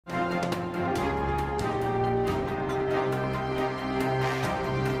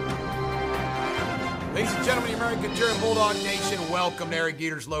Ladies and gentlemen, the American Terror Bulldog Nation, welcome to Eric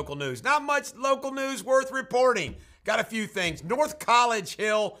Deters Local News. Not much local news worth reporting. Got a few things. North College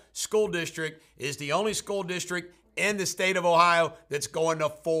Hill School District is the only school district in the state of Ohio that's going to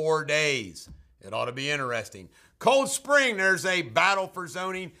 4 days. It ought to be interesting. Cold Spring, there's a battle for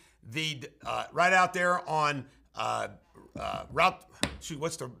zoning. Right out there on route, shoot,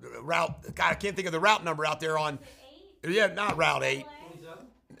 what's the route? God, I can't think of the route number out there on, yeah, not Route 8.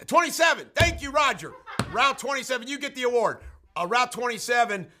 27. Thank you, Roger. Route 27. You get the award. Route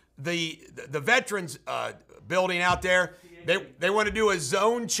 27, the veterans building out there, they want to do a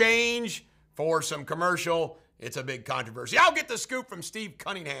zone change for some commercial. It's a big controversy. I'll get the scoop from Steve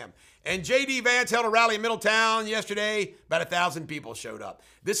Cunningham. And JD Vance held a rally in Middletown yesterday. About 1,000 people showed up.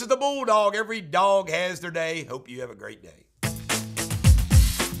 This is the Bulldog. Every dog has their day. Hope you have a great day.